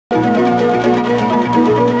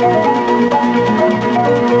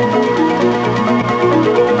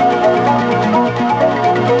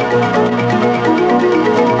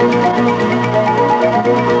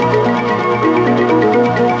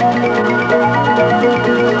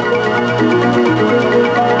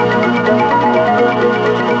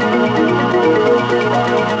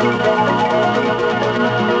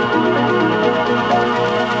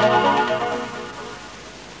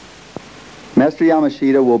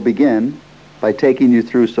Yamashita will begin by taking you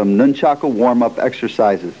through some Nunchaku warm-up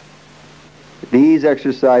exercises. These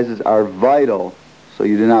exercises are vital so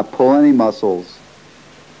you do not pull any muscles.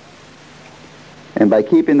 And by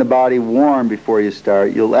keeping the body warm before you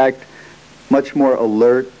start, you'll act much more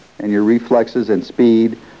alert and your reflexes and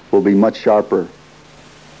speed will be much sharper.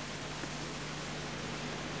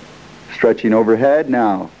 Stretching overhead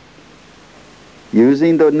now.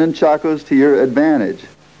 Using the nunchakus to your advantage.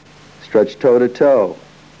 Stretch toe to toe,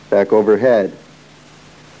 back overhead.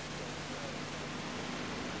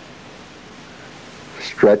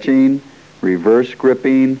 Stretching, reverse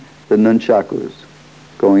gripping the nunchakus.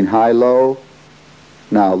 Going high-low.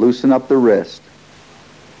 Now loosen up the wrist.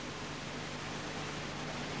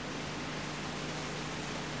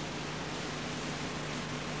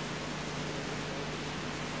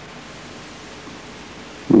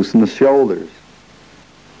 Loosen the shoulders.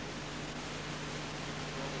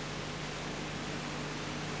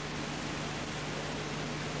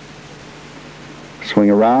 Swing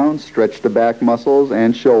around, stretch the back muscles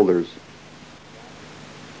and shoulders.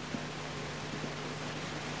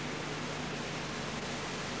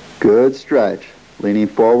 Good stretch. Leaning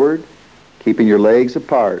forward, keeping your legs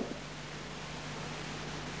apart.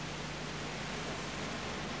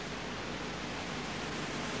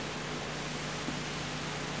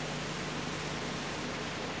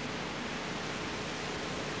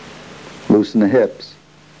 Loosen the hips.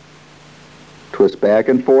 Twist back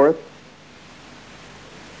and forth.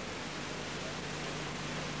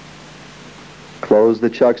 Close the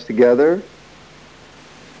chucks together.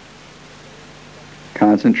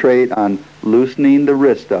 Concentrate on loosening the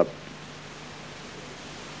wrist up.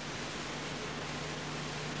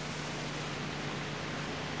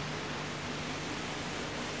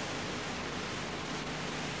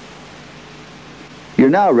 You're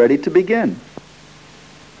now ready to begin.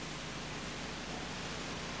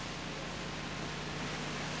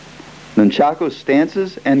 Nunchaku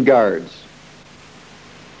stances and guards.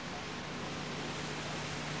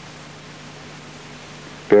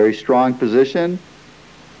 Very strong position.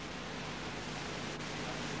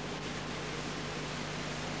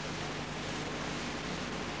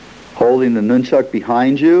 Holding the nunchuk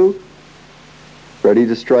behind you, ready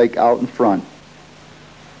to strike out in front.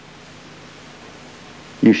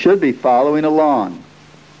 You should be following along.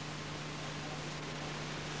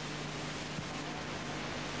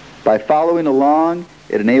 By following along,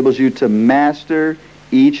 it enables you to master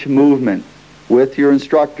each movement with your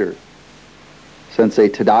instructor, Sensei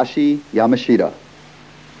Tadashi Yamashita.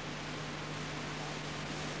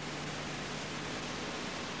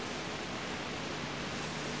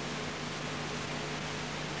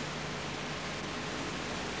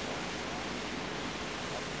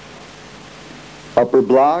 Upper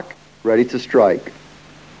block, ready to strike.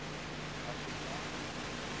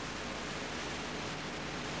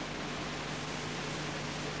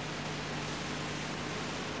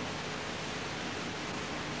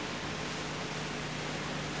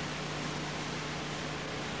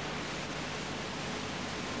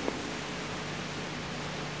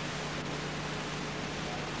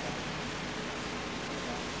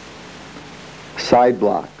 Side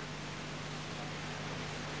block.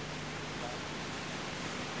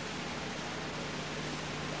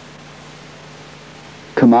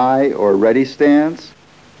 Kamae or ready stance,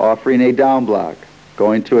 offering a down block,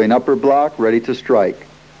 going to an upper block, ready to strike.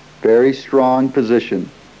 Very strong position.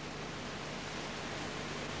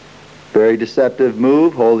 Very deceptive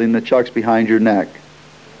move, holding the chucks behind your neck.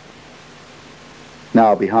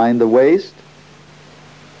 Now behind the waist,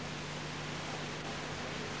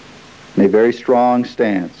 in a very strong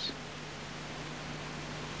stance.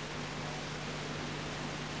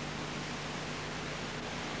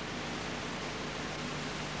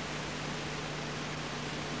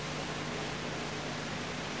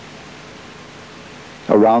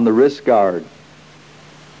 Around the wrist guard.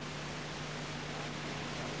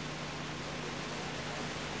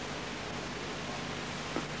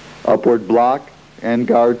 Upward block and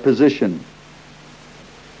guard position.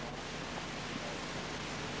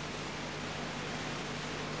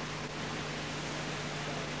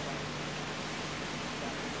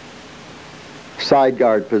 Side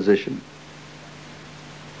guard position.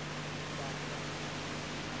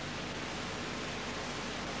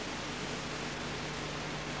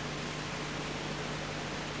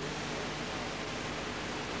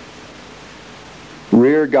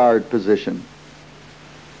 Rear guard position.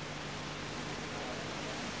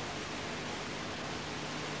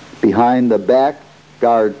 Behind the back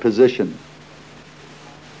guard position.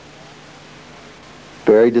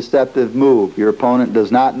 Very deceptive move. Your opponent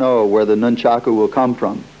does not know where the nunchaku will come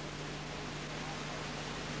from.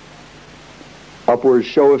 Upward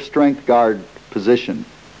show of strength guard position.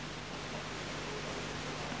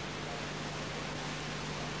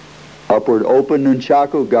 Upward open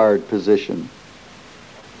Nunchaku guard position.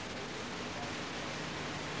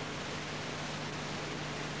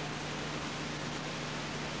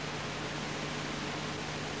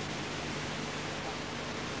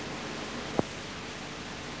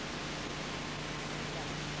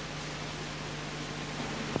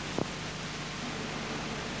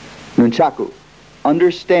 Nunchaku,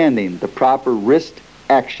 understanding the proper wrist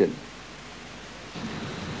action.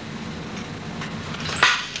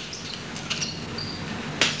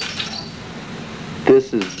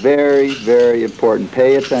 This is very, very important.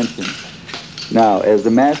 Pay attention. Now, as the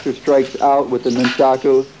master strikes out with the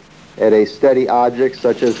Nunchaku at a steady object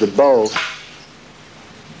such as the bow,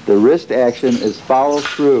 the wrist action is follow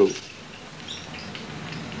through.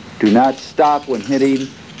 Do not stop when hitting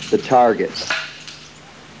the target.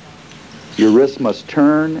 Your wrist must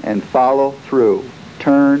turn and follow through.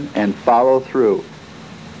 Turn and follow through.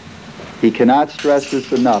 He cannot stress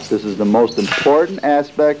this enough. This is the most important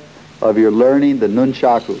aspect of your learning the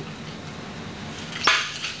Nunchaku.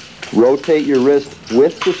 Rotate your wrist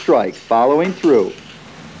with the strike, following through.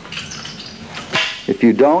 If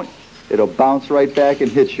you don't, it'll bounce right back and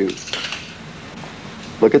hit you.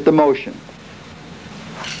 Look at the motion.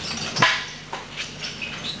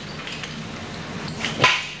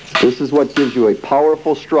 This is what gives you a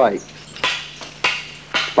powerful strike.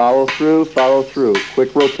 Follow through,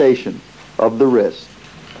 quick rotation of the wrist.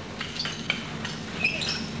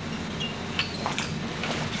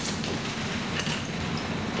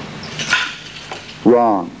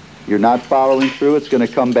 Wrong. You're not following through, it's going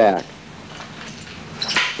to come back.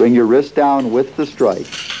 Bring your wrist down with the strike.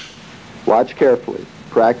 Watch carefully.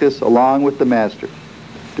 Practice along with the master.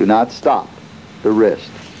 Do not stop the wrist.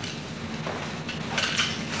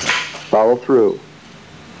 Follow through.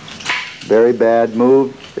 Very bad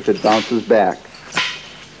move if it bounces back.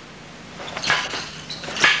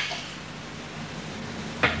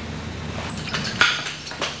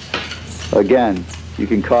 Again, you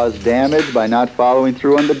can cause damage by not following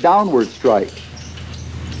through on the downward strike.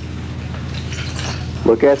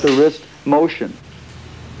 Look at the wrist motion.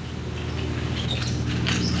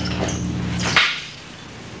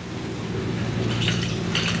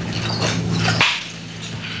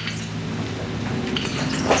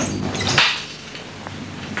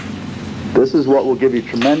 This is what will give you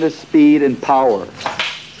tremendous speed and power.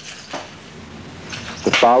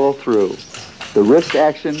 The follow through. The wrist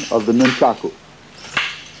action of the Nunchaku.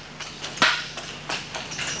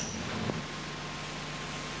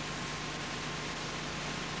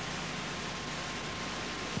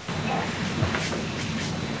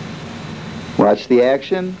 Watch the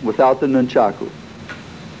action without the Nunchaku.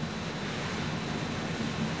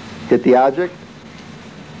 Hit the object,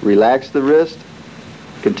 relax the wrist,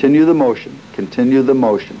 continue the motion, continue the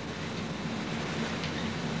motion.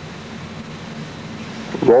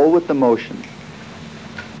 Roll with the motion.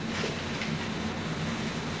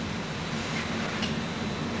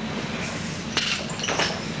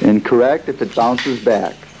 Incorrect if it bounces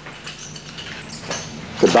back.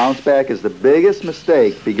 The bounce back is the biggest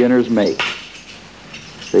mistake beginners make.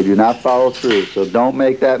 They do not follow through, so don't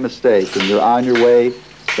make that mistake, and you're on your way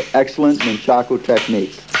to excellent Nunchaku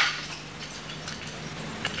technique.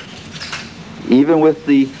 Even with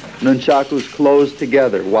the Nunchakus closed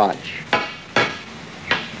together, watch.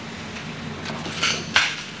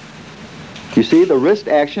 You see, the wrist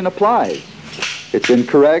action applies. It's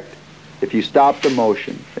incorrect if you stop the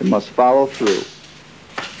motion. It must follow through.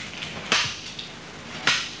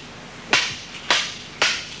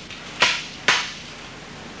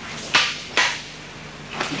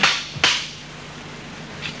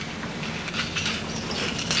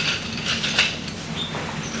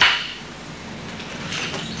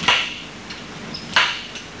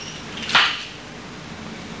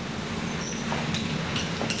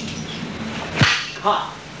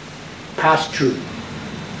 Cut. Pass through.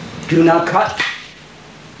 Do not cut.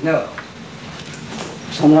 No.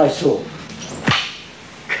 Samurai sword.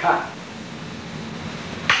 Cut.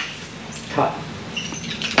 Cut.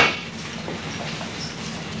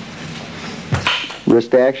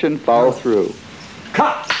 Wrist action, follow through.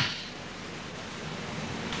 Cut.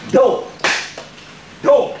 Do.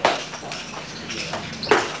 Do.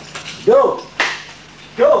 Do.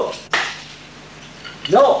 Do.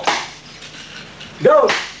 No. Go!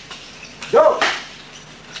 Go!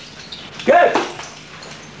 Good!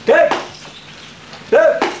 Good!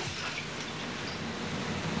 Good!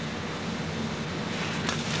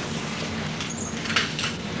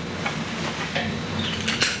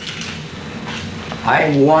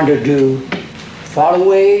 I want to do far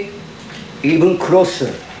away, even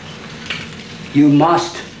closer. You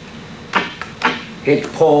must hit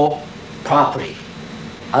pole properly.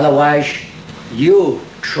 Otherwise, you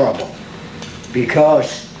trouble.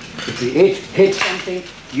 Because if you hit something,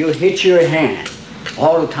 you hit your hand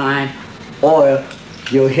all the time, or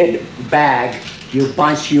you hit bag, you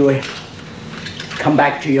bounce your, come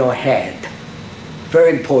back to your head.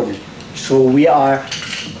 Very important. So we are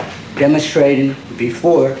demonstrating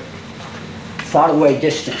before far away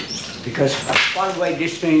distance, because far away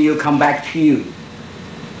distance you come back to you.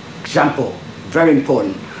 Example, very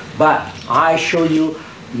important. But I show you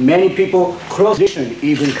many people close distance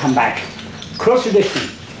even come back. Close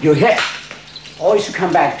distance, you hit, always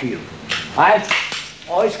come back to you. I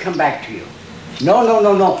always come back to you. No, no,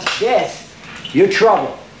 no, no. Yes, you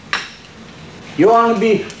trouble. You want to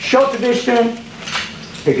be short distance,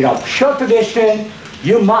 pick it up. Short distance,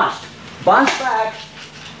 you must bounce back.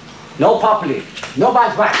 No properly, no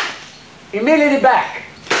bounce back. Immediately back.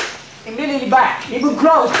 Immediately back. Even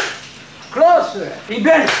close. Closer.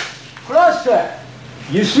 Even closer.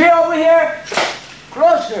 You see over here?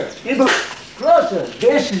 Closer. Even closer.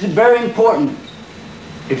 This is very important.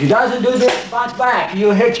 If you doesn't do this, bounce back,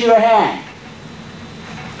 you hit your hand.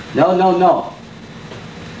 No, no, no.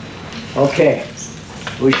 Okay.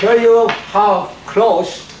 We show you how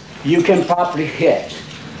close you can properly hit.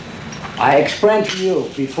 I explained to you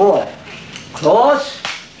before. Close,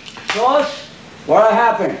 close, what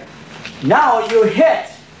happened? Now you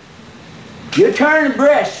hit. You turn the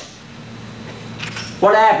wrist.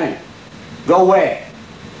 What happened? Go away.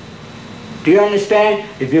 Do you understand?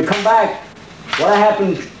 If you come back, what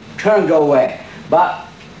happened? Turn, go away. But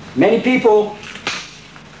many people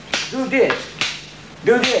do this,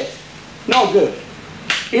 do this. No good.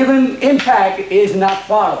 Even impact is not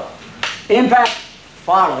follow. Impact,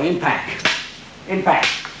 follow, impact. Impact.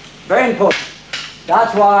 Very important.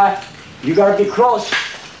 That's why you gotta be close,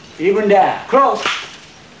 even there. Close.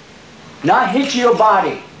 Not hit your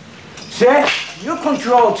body. See? You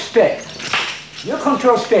control stick. You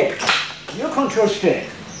control stick. You control stick.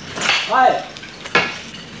 Right.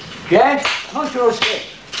 Okay? Control stick.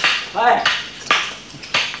 Right.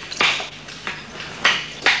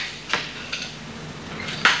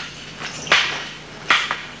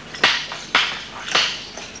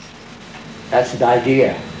 That's the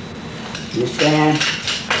idea. You understand?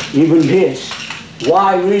 Even this.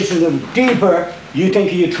 Why reason deeper, you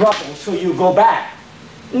think you trouble, so you go back.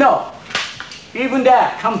 No. Even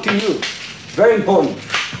that come to you. Very important.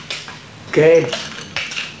 Okay?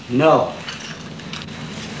 No.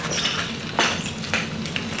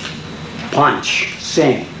 Punch.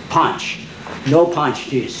 Same. Punch. No punch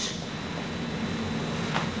this.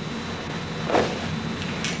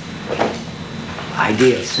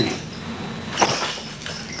 Idea same.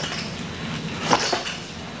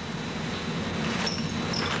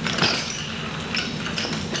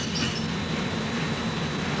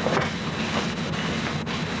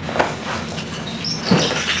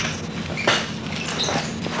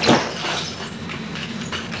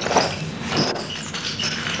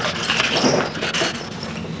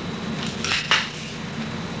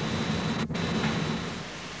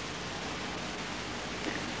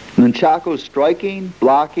 Nunchaku's striking,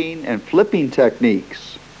 blocking, and flipping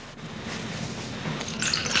techniques.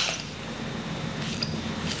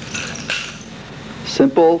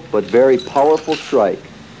 Simple but very powerful strike.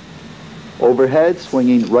 Overhead,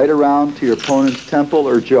 swinging right around to your opponent's temple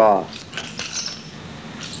or jaw.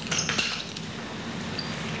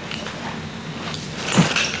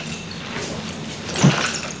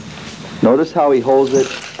 Notice how he holds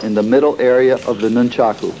it in the middle area of the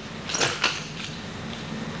nunchaku.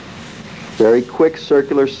 Very quick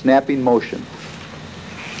circular snapping motion.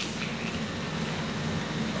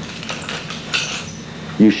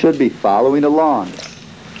 You should be following along.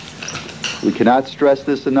 We cannot stress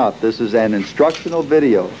this enough. This is an instructional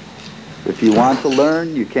video. If you want to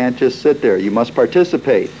learn, you can't just sit there. You must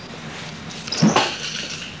participate.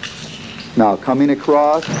 Now, coming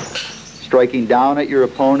across, striking down at your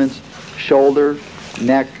opponent's shoulder,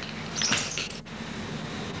 neck,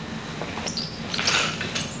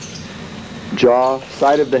 jaw,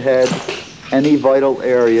 side of the head, any vital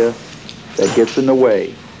area that gets in the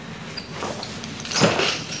way.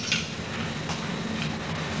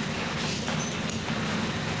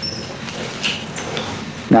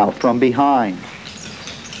 Now from behind,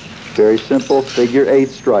 very simple figure 8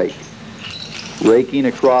 strike, raking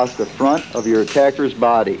across the front of your attacker's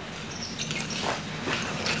body.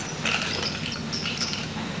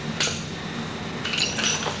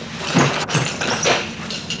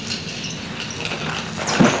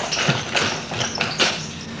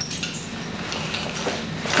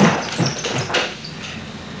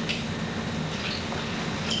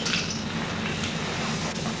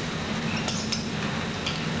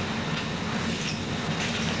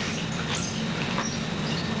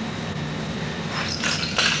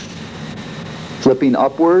 Flipping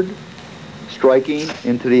upward, striking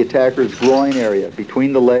into the attacker's groin area,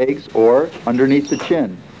 between the legs or underneath the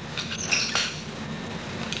chin.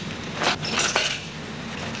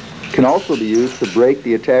 Can also be used to break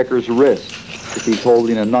the attacker's wrist if he's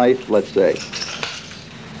holding a knife, let's say.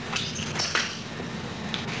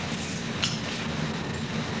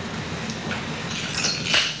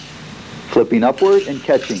 Flipping upward and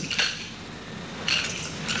catching.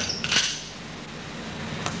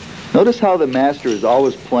 Notice how the master is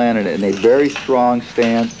always planted in a very strong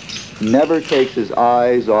stance, never takes his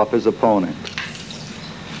eyes off his opponent.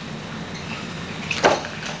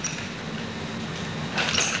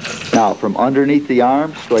 Now, from underneath the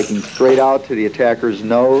arm, striking straight out to the attacker's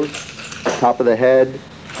nose, top of the head,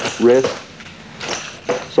 wrist,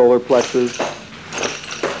 solar plexus,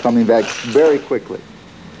 coming back very quickly.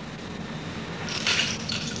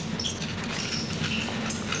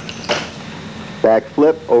 Back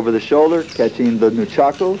flip over the shoulder, catching the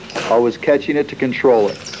Nunchaku, always catching it to control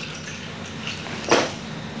it.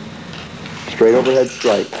 Straight overhead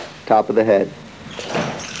strike, top of the head.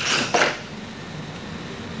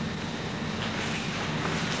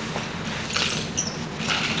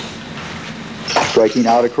 Striking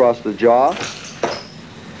out across the jaw.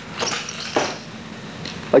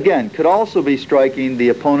 Again, could also be striking the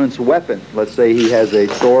opponent's weapon. Let's say he has a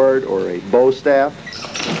sword or a bow staff.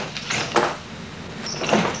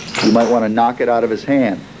 You might want to knock it out of his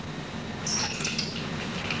hand.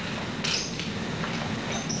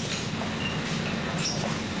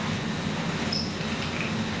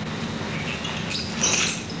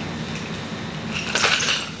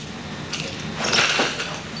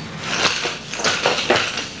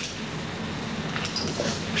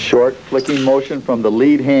 Short flicking motion from the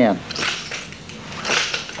lead hand.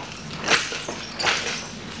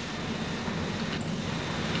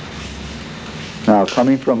 Now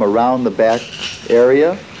coming from around the back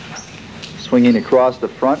area, swinging across the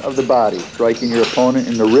front of the body, striking your opponent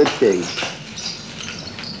in the rib cage.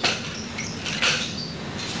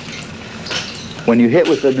 When you hit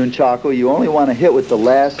with the Nunchaku, you only want to hit with the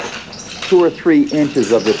last 2 or 3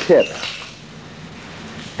 inches of the tip.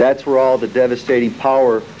 That's where all the devastating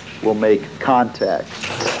power will make contact.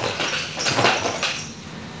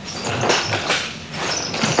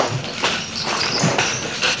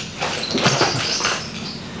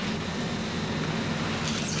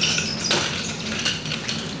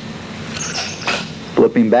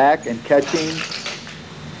 Flipping back and catching.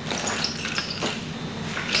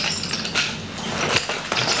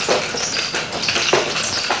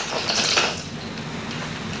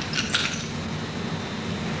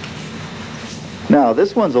 Now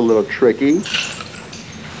this one's a little tricky.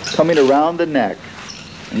 Coming around the neck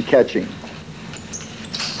and catching.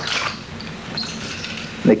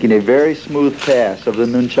 Making a very smooth pass of the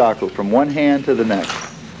Nunchaku from one hand to the neck.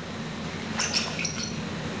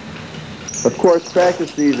 Of course,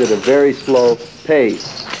 practice these at a very slow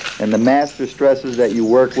pace, and the master stresses that you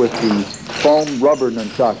work with the foam rubber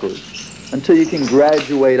Nunchakus until you can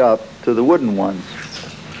graduate up to the wooden ones.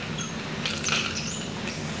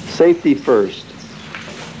 Safety first.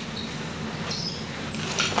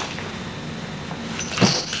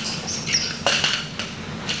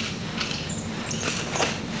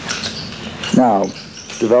 Now,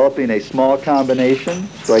 developing a small combination,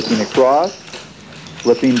 striking across,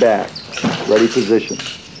 flipping back. Ready position.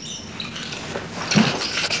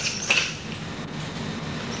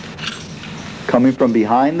 Coming from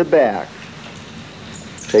behind the back.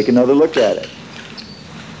 Take another look at it.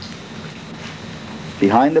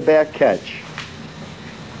 Behind the back catch.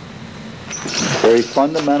 Very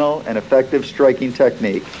fundamental and effective striking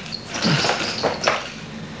technique.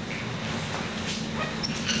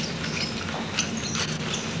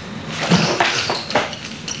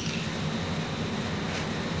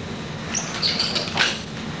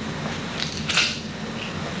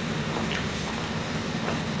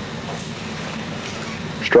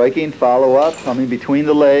 Striking, follow up, coming between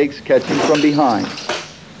the legs, catching from behind.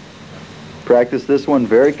 Practice this one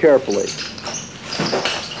very carefully.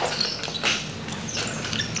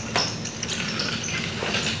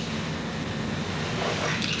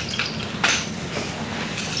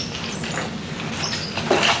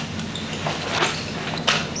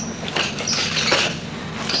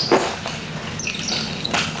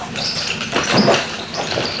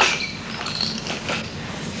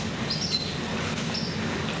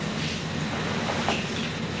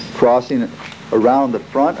 Crossing around the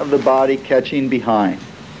front of the body, catching behind.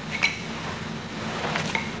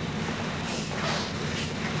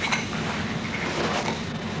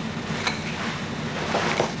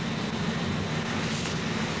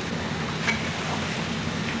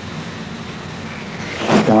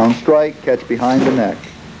 Down strike, catch behind the neck.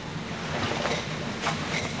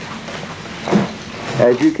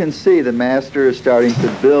 As you can see, the master is starting to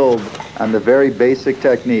build on the very basic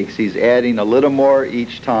techniques. He's adding a little more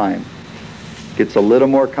each time. Gets a little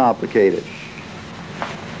more complicated.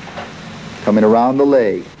 Coming around the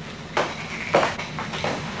leg.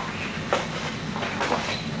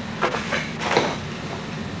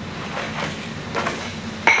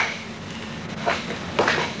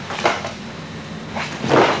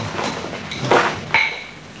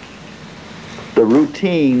 The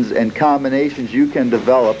routines and combinations you can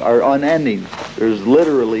develop are unending. There's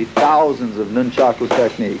literally thousands of Nunchaku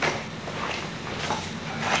techniques.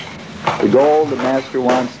 The goal the master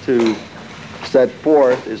wants to set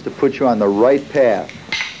forth is to put you on the right path.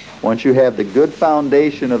 Once you have the good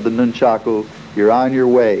foundation of the Nunchaku, you're on your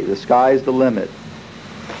way. The sky's the limit.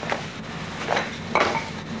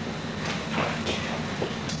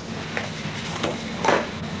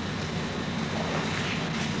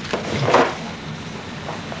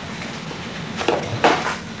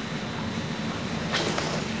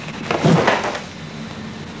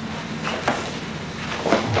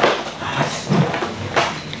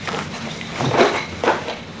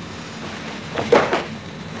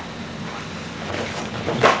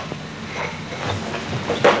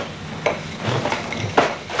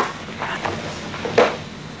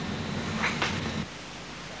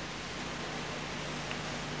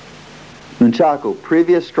 Nunchaku,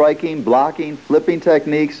 previous striking, blocking, flipping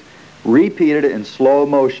techniques, repeated in slow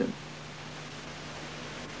motion.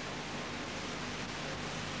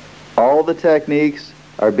 All the techniques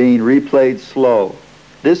are being replayed slow.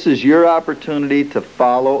 This is your opportunity to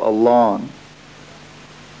follow along.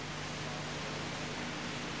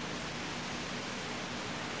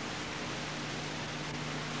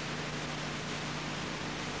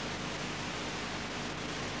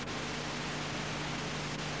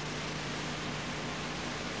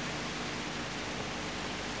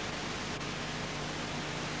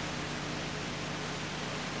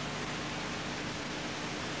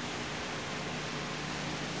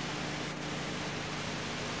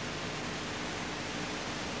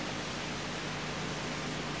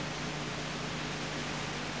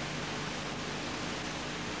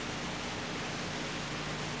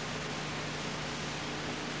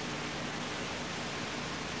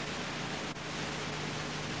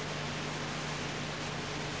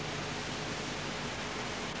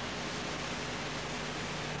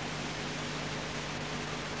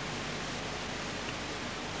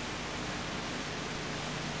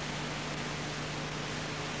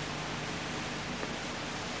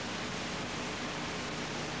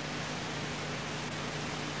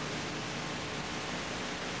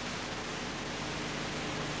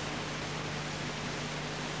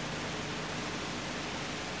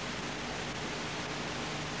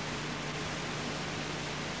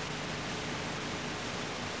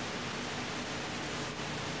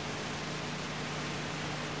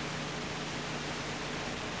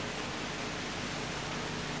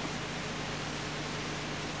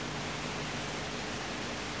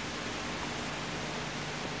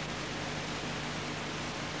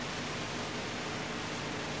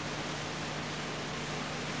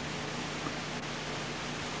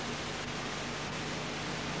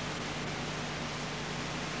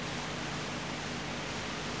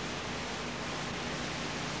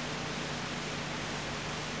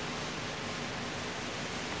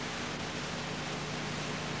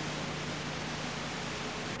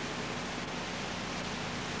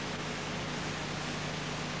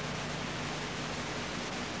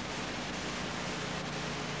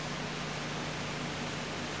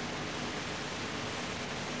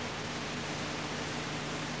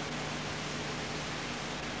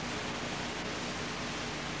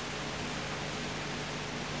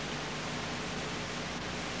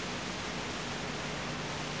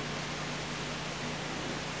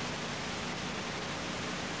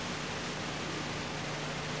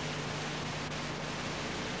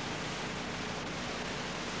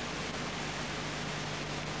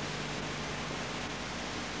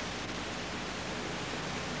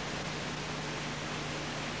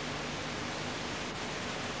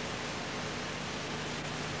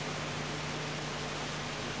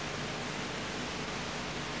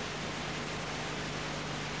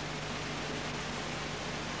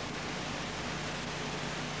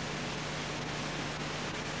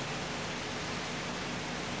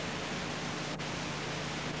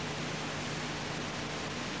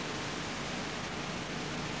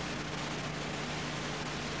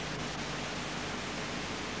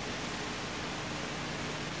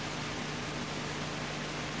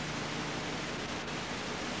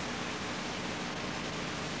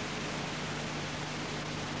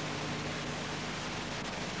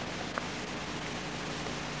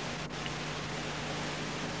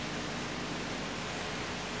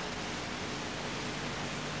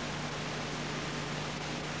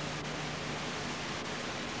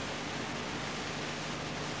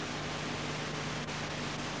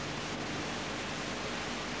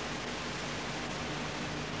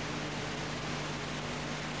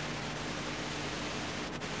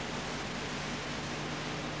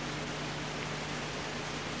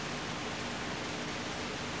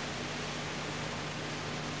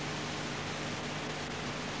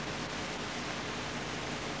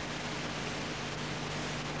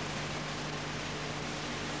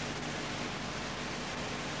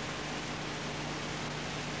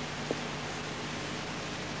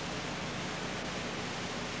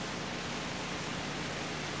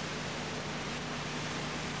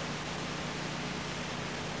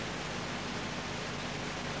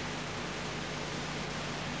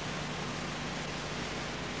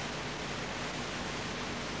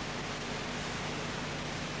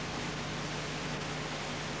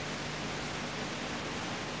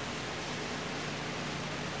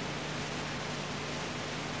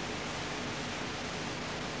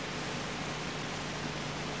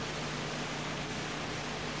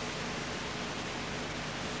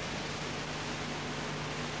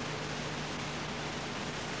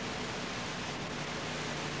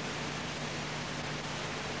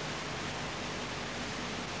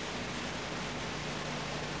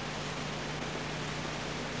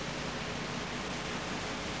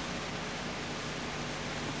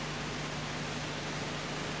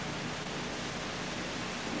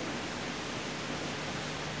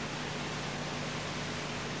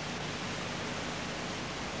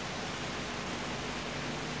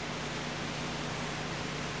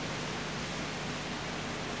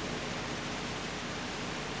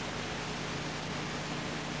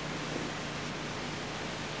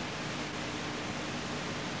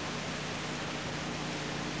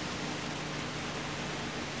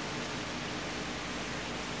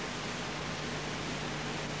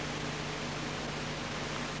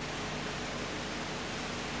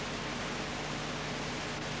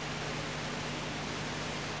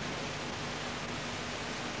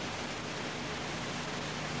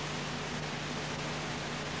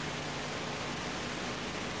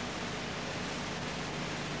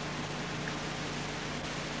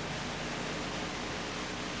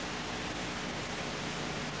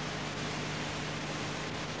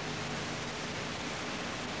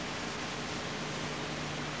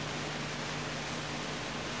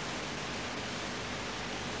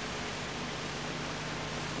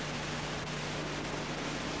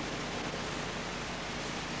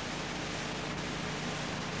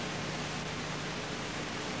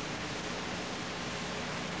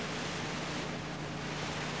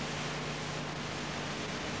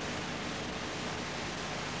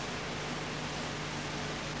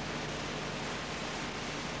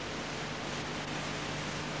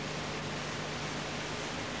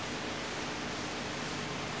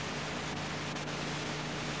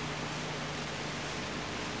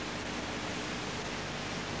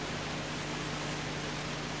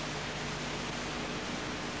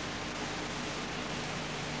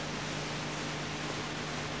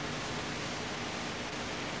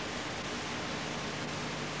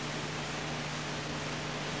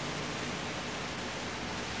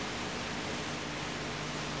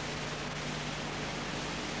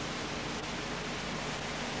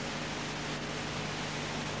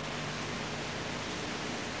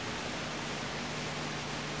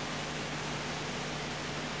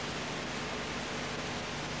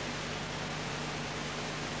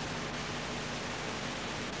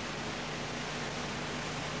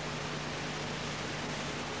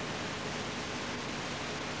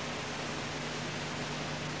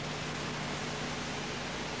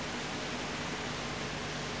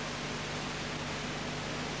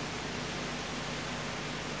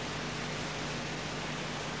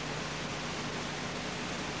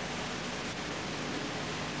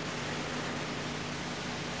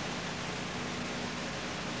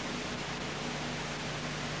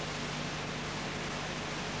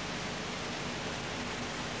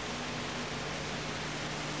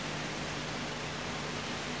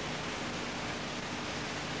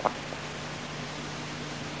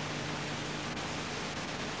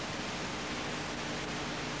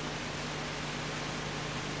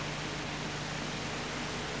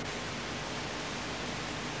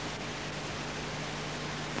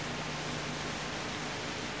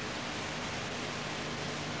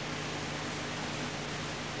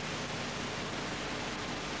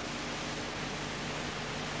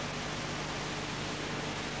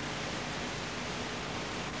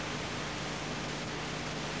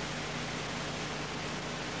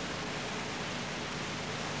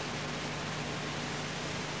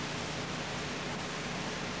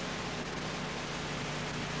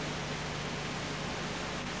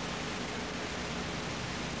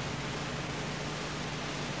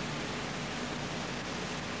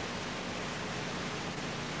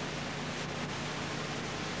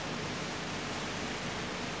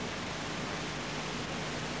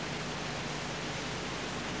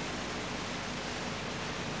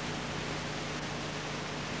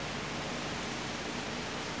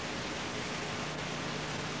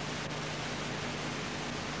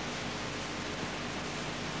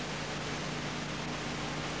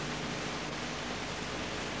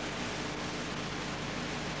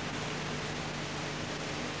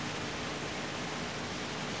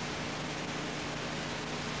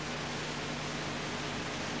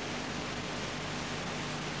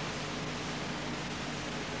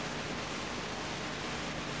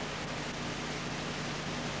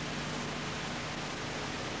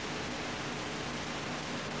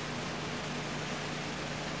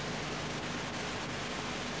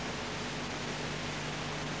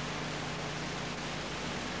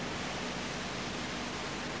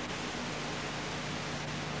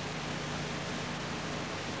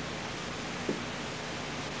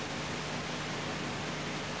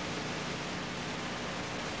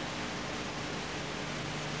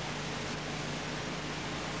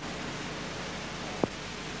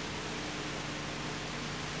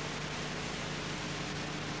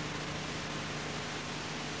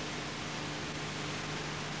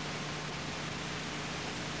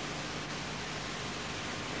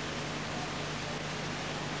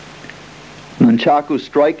 Nunchaku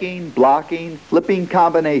striking, blocking, flipping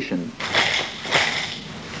combination.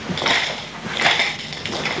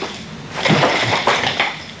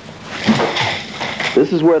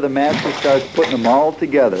 This is where the master starts putting them all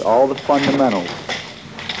together, all the fundamentals.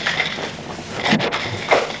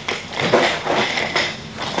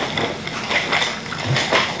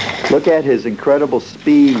 Look at his incredible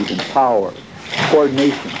speed and power,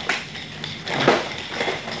 coordination.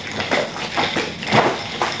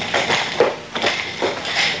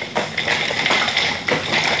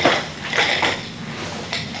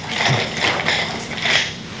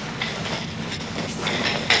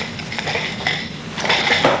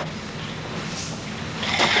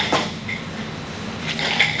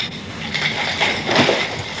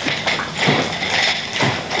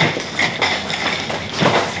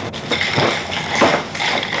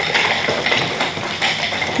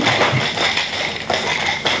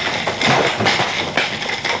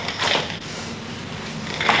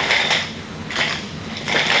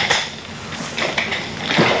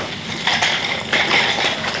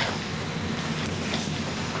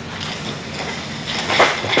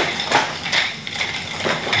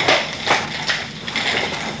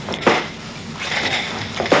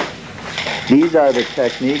 These are the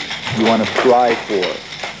techniques you want to strive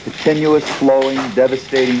for. Continuous, flowing,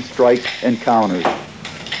 devastating strikes and counters.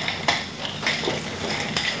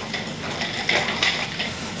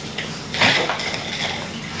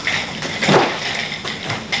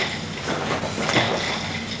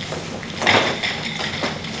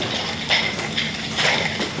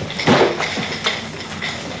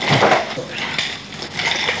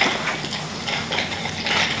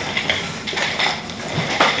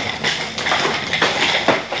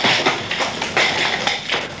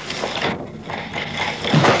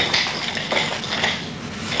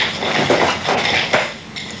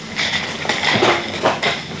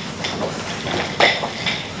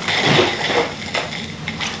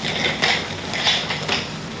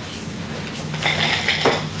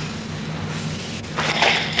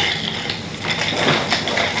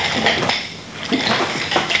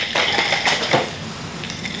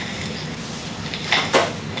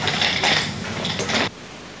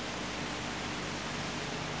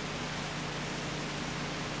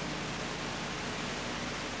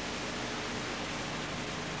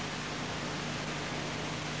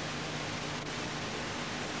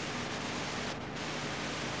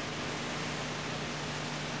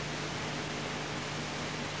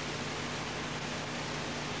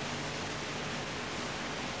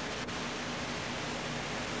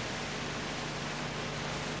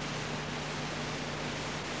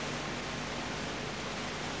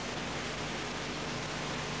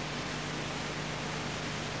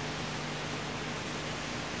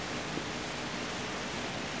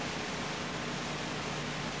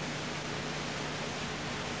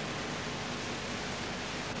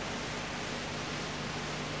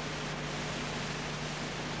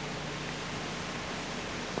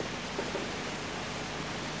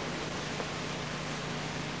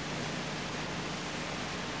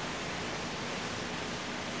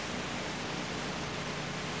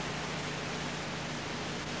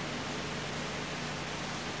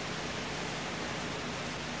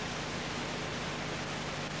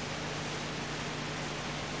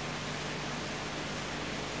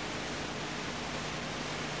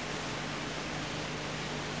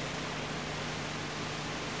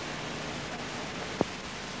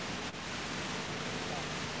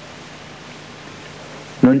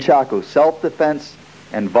 Nunchaku, self-defense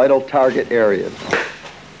and vital target areas.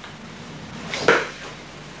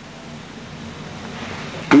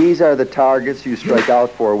 These are the targets you strike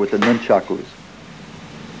out for with the nunchakus.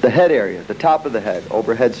 The head area, the top of the head,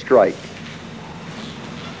 overhead strike.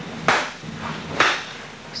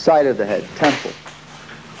 Side of the head, temple,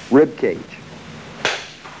 rib cage.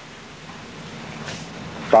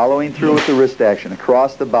 Following through with the wrist action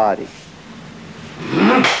across the body.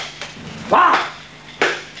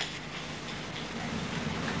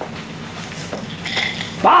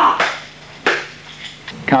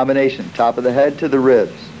 Combination, top of the head to the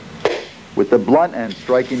ribs, with the blunt end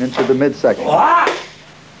striking into the midsection.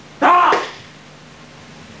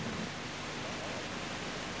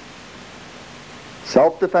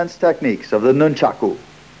 Self-defense techniques of the nunchaku.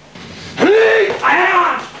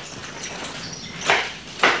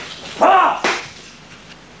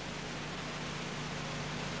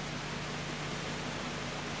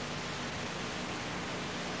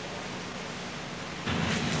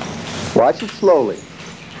 Watch it slowly.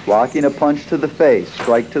 Blocking a punch to the face,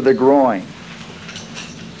 strike to the groin.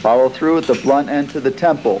 Follow through with the blunt end to the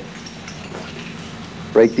temple.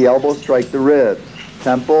 Break the elbow, strike the ribs.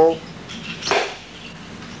 Temple,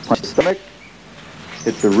 stomach,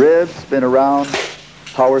 hit the ribs, spin around,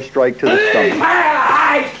 power strike to the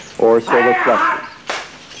stomach, or solar plexus.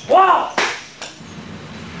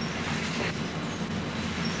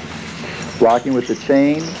 Blocking with the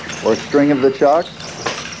chain or string of the chuck,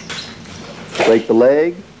 break the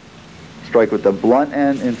leg, strike with the blunt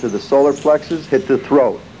end into the solar plexus, hit the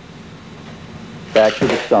throat, back to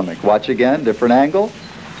the stomach. Watch again, different angle.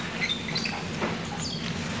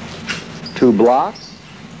 2 blocks,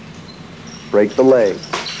 break the leg,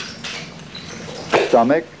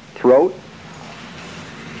 stomach, throat,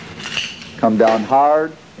 come down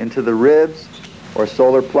hard into the ribs or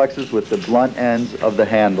solar plexus with the blunt ends of the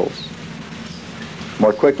handles.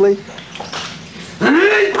 More quickly.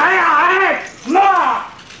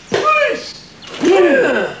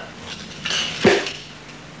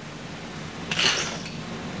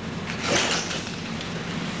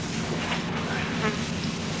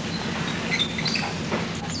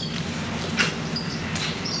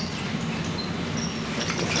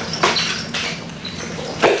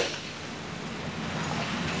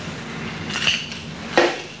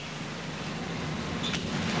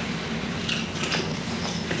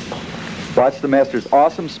 Watch the master's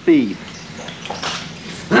awesome speed.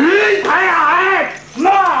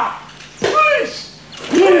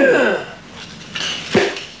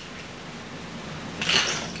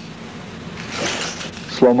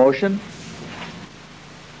 Slow motion.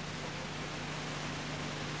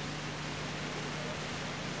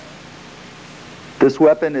 This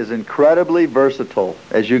weapon is incredibly versatile,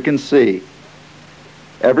 as you can see.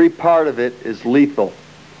 Every part of it is lethal.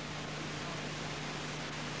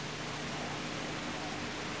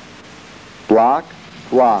 Block,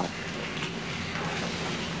 block.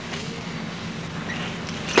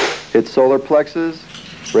 Hit solar plexus,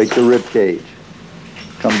 break the rib cage.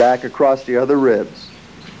 Come back across the other ribs.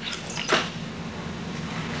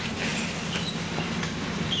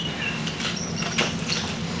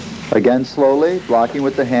 Again slowly, blocking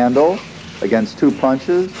with the handle against 2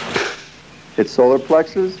 punches. Hit solar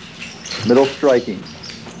plexus, middle striking.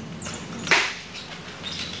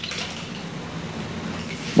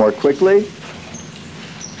 More quickly.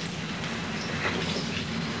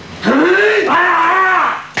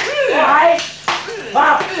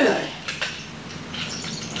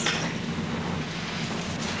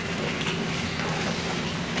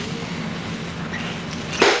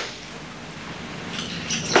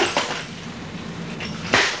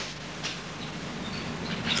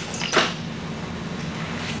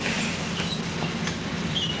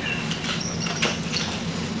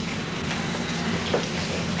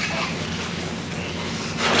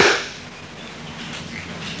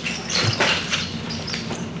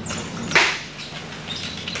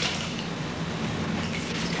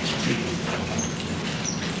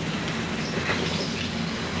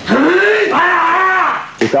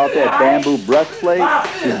 Without that bamboo breastplate,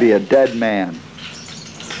 you'd be a dead man.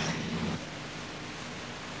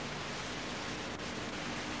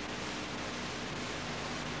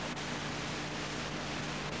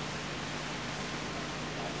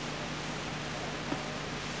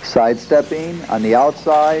 Sidestepping on the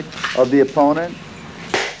outside of the opponent.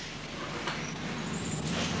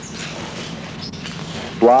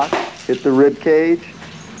 Block, hit the rib cage,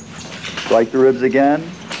 strike the ribs again.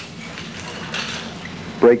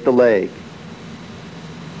 Break the leg.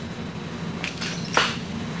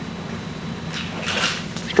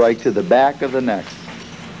 Strike to the back of the neck.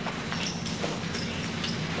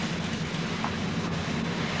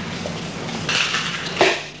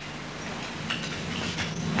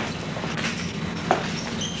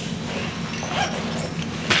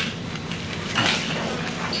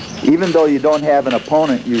 Even though you don't have an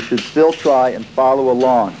opponent, you should still try and follow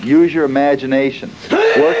along. Use your imagination.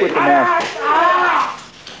 Work with the master.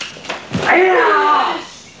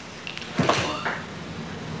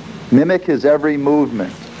 Mimic his every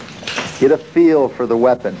movement. Get a feel for the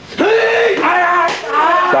weapon.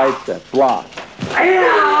 Sidestep, block.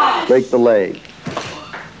 Break the leg.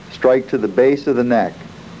 Strike to the base of the neck.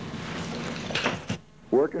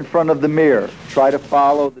 Work in front of the mirror. Try to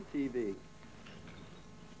follow the TV.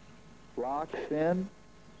 Block, spin.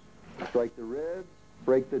 Strike the ribs.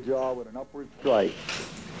 Break the jaw with an upward strike.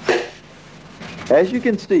 As you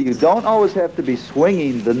can see, you don't always have to be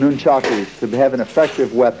swinging the nunchakus to have an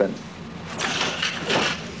effective weapon.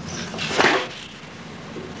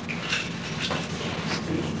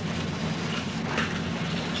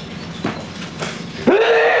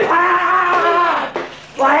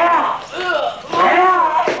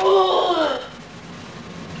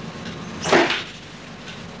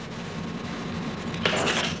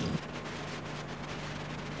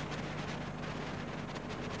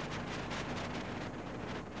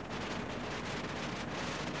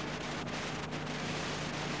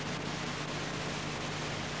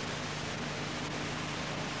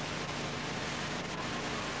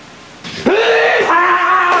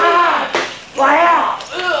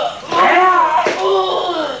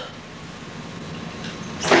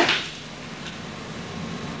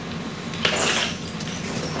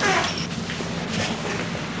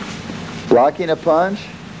 Blocking a punch,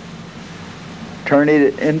 turning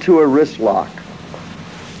it into a wrist lock.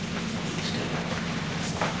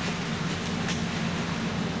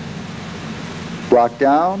 Block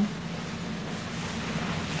down,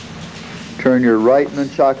 turn your right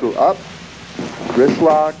nunchaku up, wrist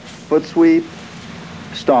lock, foot sweep,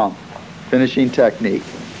 stomp. Finishing technique.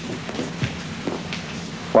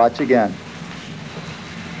 Watch again.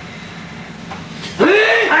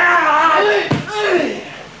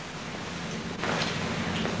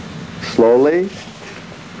 Slowly.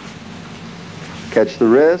 Catch the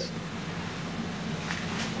wrist.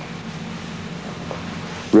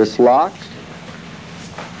 Wrist lock.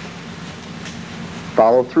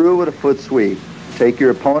 Follow through with a foot sweep. Take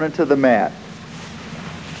your opponent to the mat.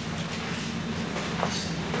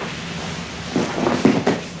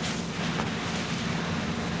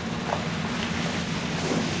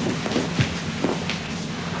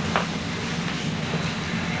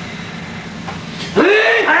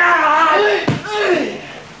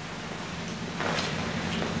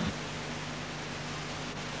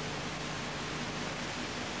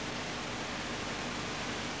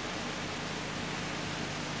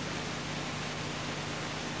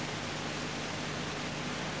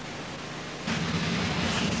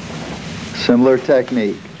 Similar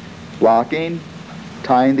technique. Locking,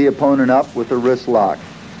 tying the opponent up with a wrist lock.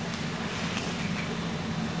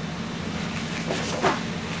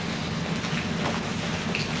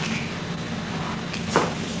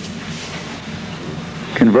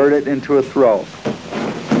 Convert it into a throw.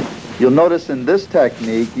 You'll notice in this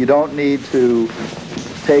technique, you don't need to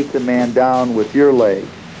take the man down with your leg.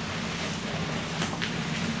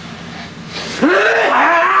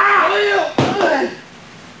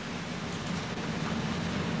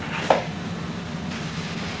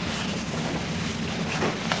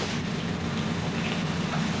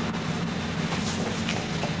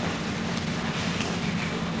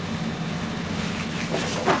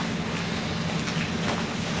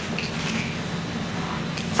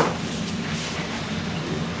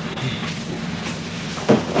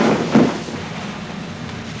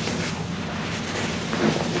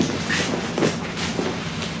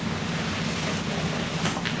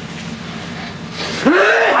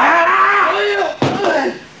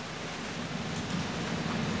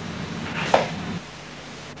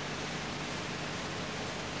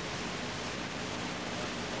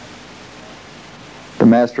 The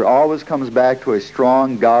master always comes back to a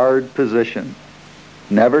strong guard position,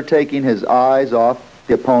 never taking his eyes off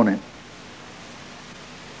the opponent.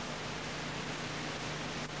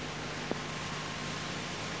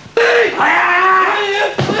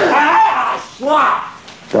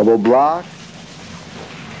 Double block,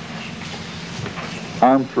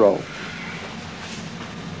 arm throw.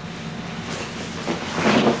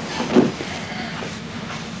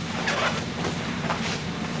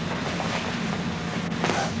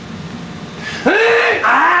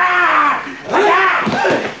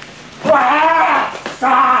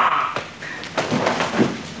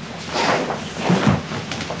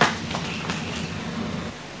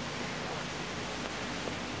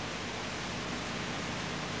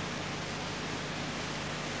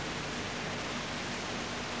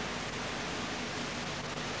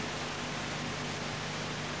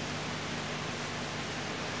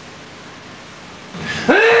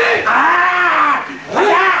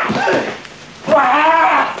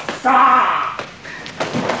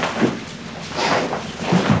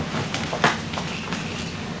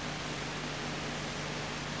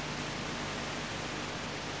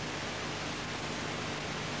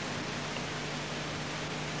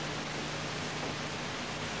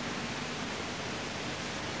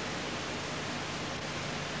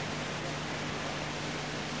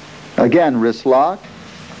 Again, wrist lock.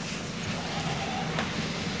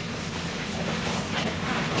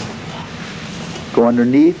 Go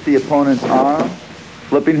underneath the opponent's arm,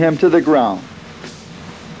 flipping him to the ground.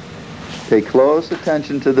 Pay close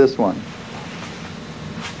attention to this one.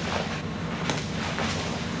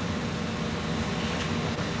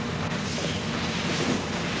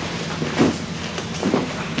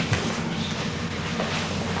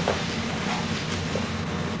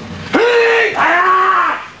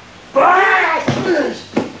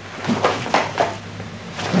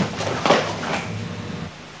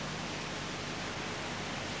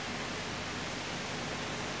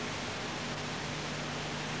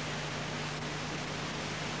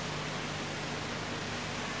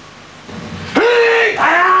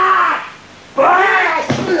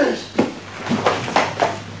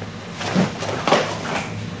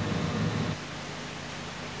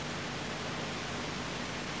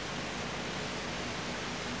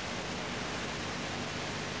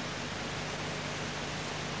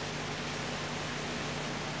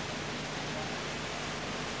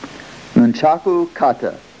 Nunchaku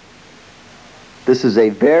kata. This is a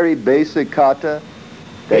very basic kata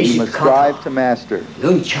that you must strive to master.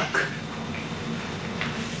 Nunchaku.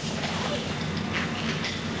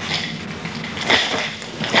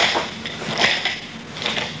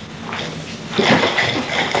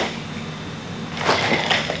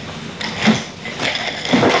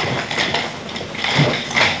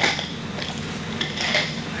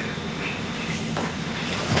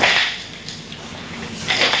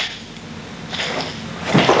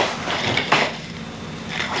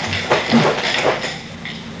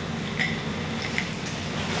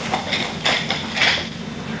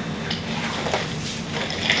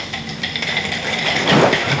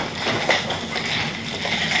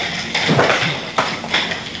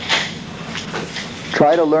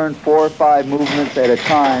 Try to learn 4 or 5 movements at a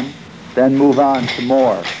time, then move on to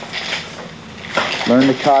more. Learn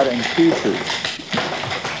the kata in pieces.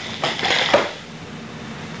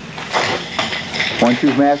 Once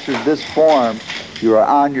you've mastered this form, you are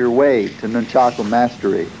on your way to Nunchaku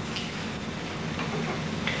mastery.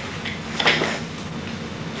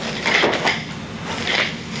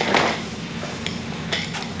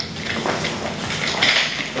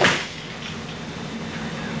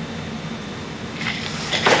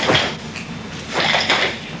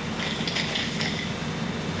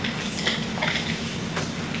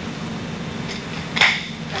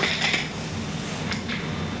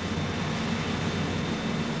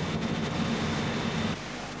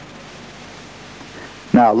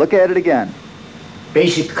 Now look at it again.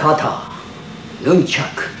 Basic kata,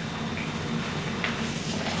 nunchaku.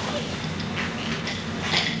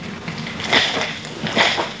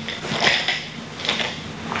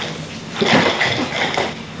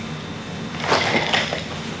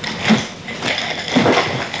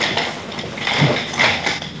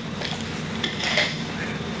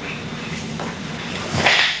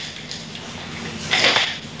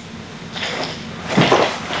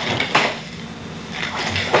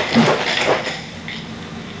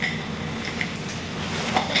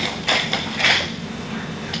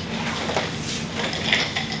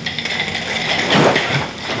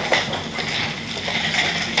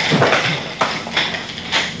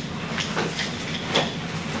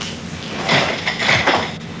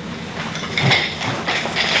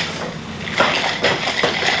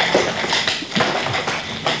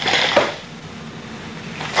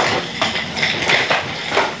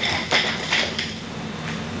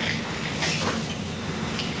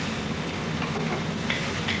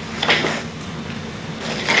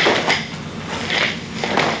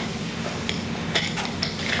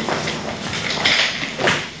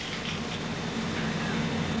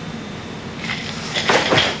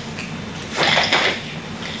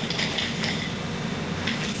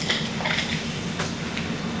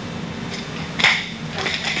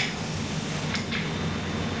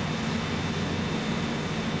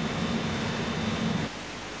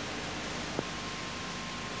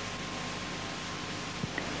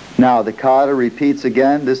 Now the kata repeats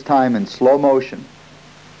again, this time in slow motion.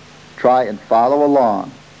 Try and follow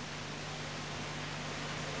along.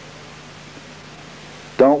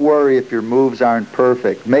 Don't worry if your moves aren't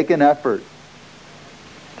perfect. Make an effort.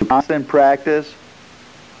 Through constant practice,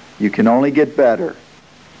 you can only get better.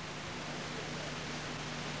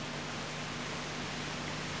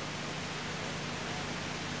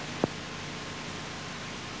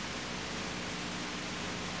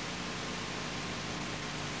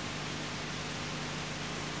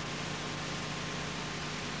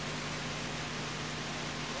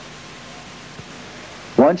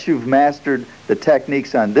 Once you've mastered the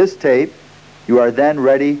techniques on this tape, you are then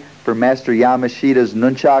ready for Master Yamashita's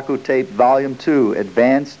Nunchaku tape Volume 2,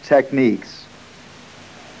 Advanced Techniques.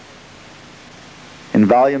 In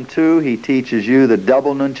Volume 2, he teaches you the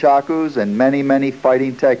double nunchakus and many, many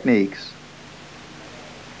fighting techniques.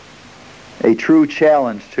 A true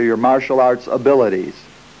challenge to your martial arts abilities.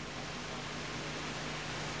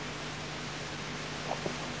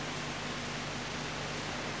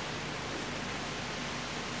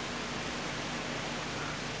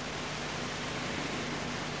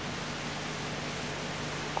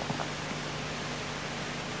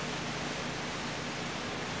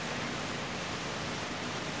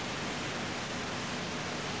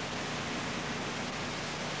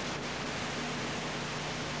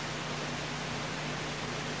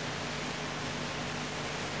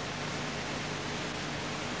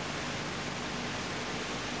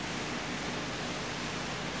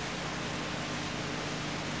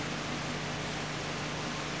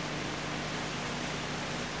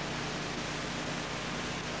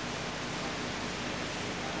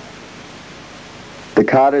 The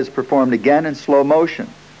kata is performed again in slow motion.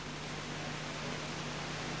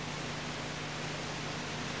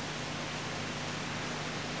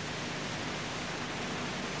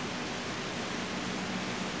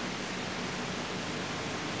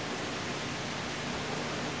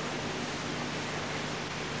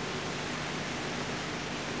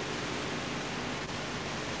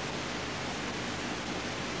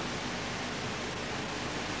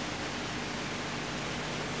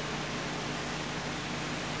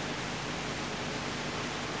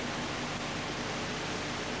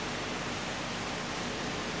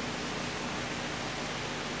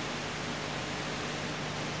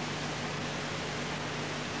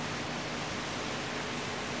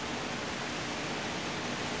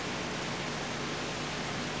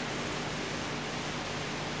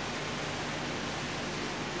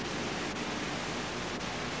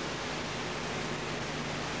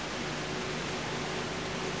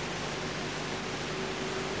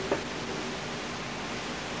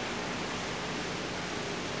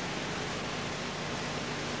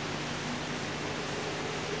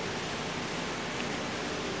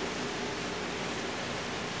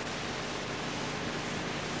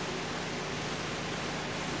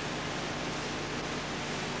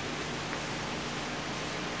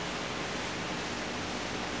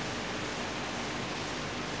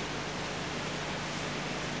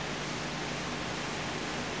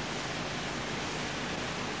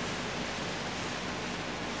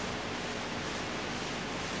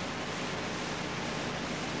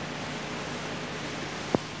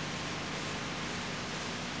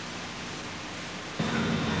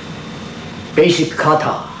 basic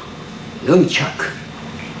kata, Nunchaku.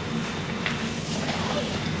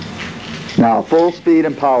 Now, full speed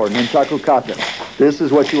and power, Nunchaku kata. This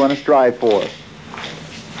is what you want to strive for.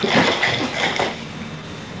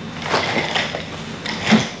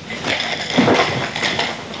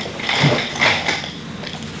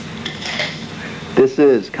 This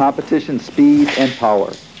is competition speed and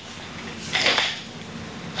power.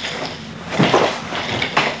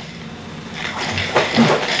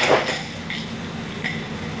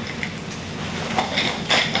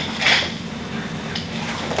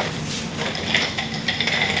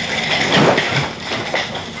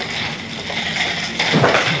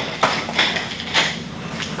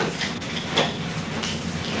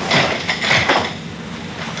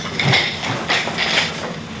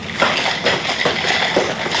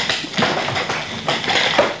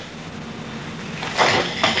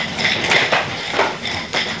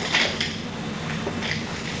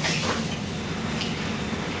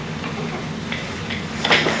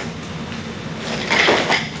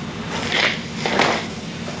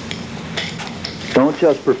 Don't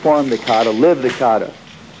just perform the kata, live the kata.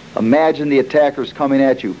 Imagine the attackers coming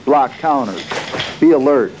at you. Block counters. Be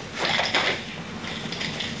alert.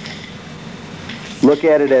 Look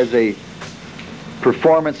at it as a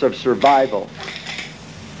performance of survival.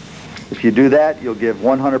 If you do that, you'll give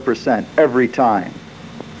 100% every time.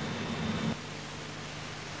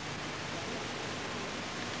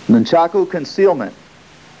 Nunchaku concealment.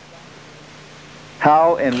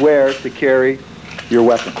 How and where to carry your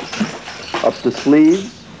weapons. Up the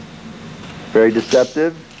sleeves, very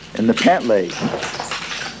deceptive, in the pant leg.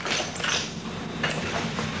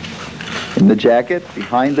 In the jacket,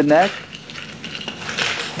 behind the neck.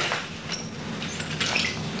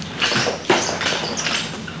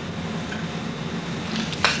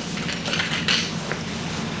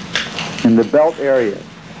 In the belt area.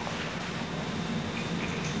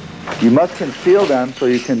 You must conceal them so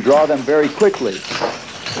you can draw them very quickly.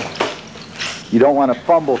 You don't want to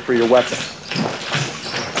fumble for your weapon.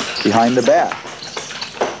 Behind the back.